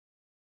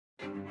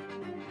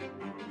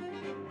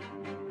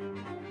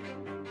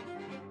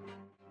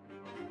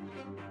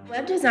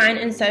Web design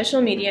and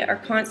social media are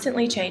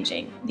constantly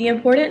changing. The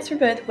importance for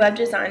both web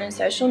design and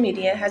social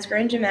media has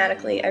grown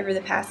dramatically over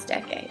the past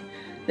decade.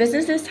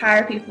 Businesses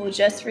hire people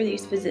just for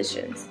these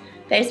positions.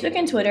 Facebook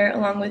and Twitter,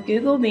 along with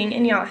Google, Bing,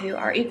 and Yahoo,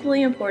 are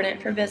equally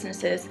important for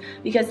businesses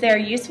because they are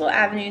useful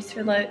avenues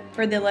for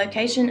the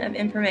location of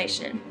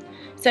information.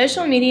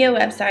 Social media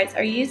websites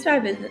are used by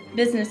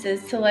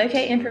businesses to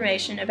locate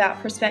information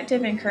about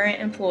prospective and current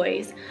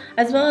employees,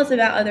 as well as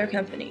about other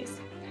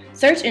companies.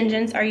 Search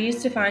engines are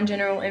used to find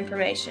general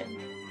information.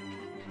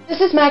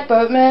 This is Mac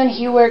Boatman.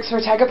 He works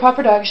for Tiger Paw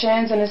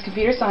Productions and is a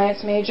computer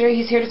science major.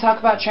 He's here to talk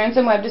about trends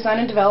in web design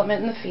and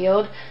development in the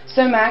field.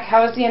 So Mac,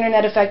 how has the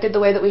internet affected the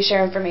way that we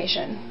share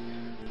information?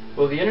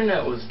 Well, the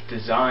internet was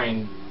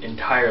designed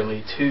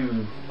entirely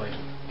to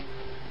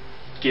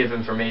give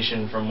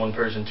information from one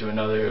person to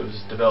another. It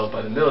was developed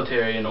by the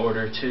military in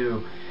order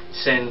to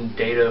send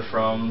data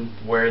from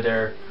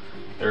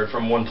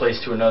from one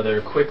place to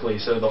another quickly.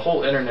 So the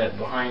whole internet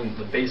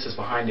the basis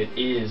behind it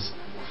is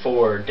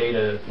for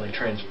data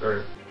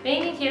transfer.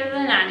 Being a kid of the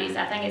 90s,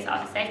 I think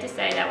it's safe to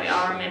say that we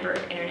all remember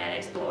Internet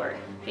Explorer.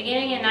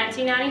 Beginning in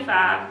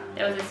 1995,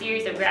 there was a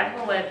series of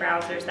graphical web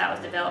browsers that was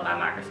developed by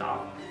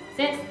Microsoft.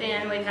 Since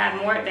then, we've had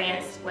more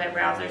advanced web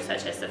browsers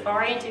such as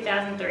Safari in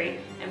 2003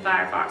 and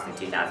Firefox in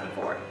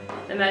 2004.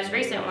 The most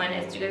recent one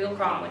is Google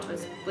Chrome,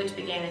 which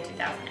began in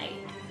 2008.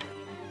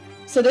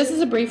 So this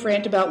is a brief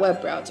rant about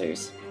web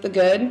browsers: the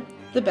good,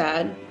 the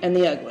bad, and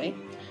the ugly.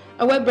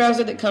 A web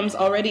browser that comes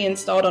already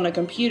installed on a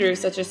computer,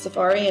 such as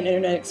Safari and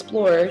Internet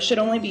Explorer, should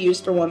only be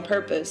used for one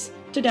purpose: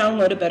 to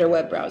download a better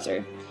web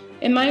browser.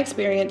 In my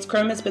experience,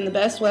 Chrome has been the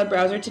best web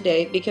browser to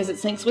date because it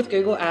syncs with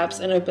Google Apps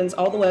and opens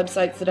all the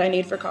websites that I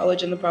need for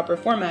college in the proper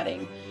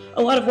formatting.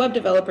 A lot of web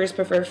developers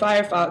prefer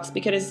Firefox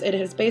because it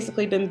has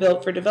basically been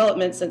built for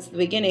development since the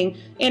beginning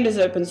and is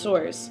open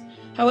source.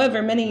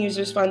 However, many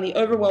users find the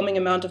overwhelming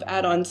amount of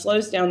add-ons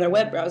slows down their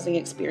web browsing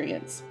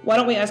experience. Why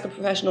don't we ask a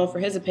professional for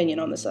his opinion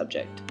on the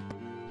subject?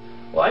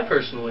 Well, I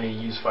personally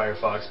use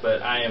Firefox,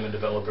 but I am a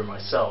developer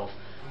myself.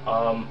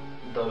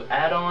 The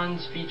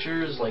add-ons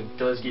features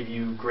does give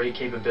you great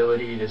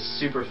capability. It is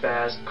super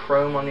fast.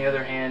 Chrome, on the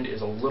other hand,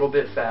 is a little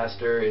bit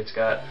faster. It's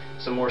got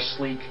some more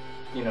sleek,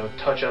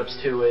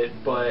 touch-ups to it,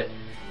 but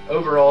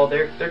overall,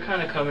 they're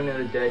kind of coming in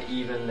a dead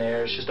even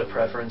there. It's just a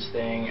preference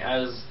thing.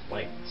 As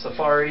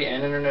Safari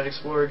and Internet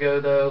Explorer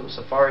go, though,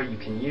 Safari you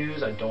can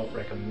use. I don't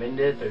recommend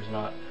it. There's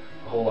not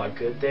a whole lot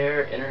good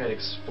there. Internet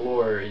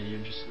Explorer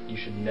you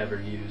should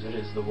never use. It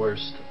is the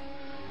worst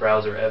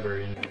browser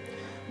ever.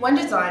 When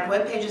designed,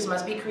 web pages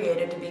must be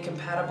created to be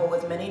compatible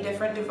with many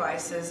different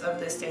devices of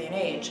this day and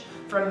age,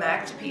 from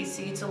Mac to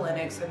PC to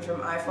Linux, and from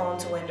iPhone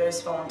to Windows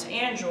Phone to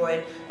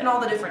Android, and all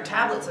the different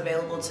tablets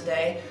available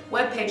today.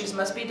 Web pages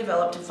must be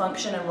developed to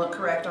function and look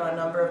correct on a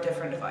number of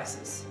different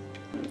devices.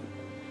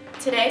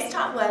 Today's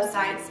top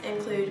websites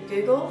include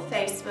Google,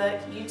 Facebook,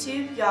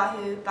 YouTube,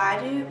 Yahoo,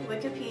 Baidu,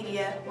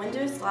 Wikipedia,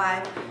 Windows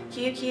Live,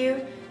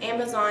 QQ,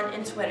 Amazon,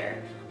 and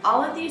Twitter.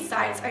 All of these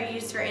sites are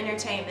used for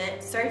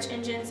entertainment, search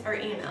engines, or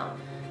email.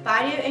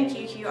 Baidu and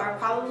QQ are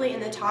probably in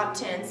the top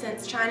 10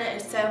 since China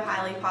is so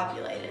highly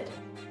populated.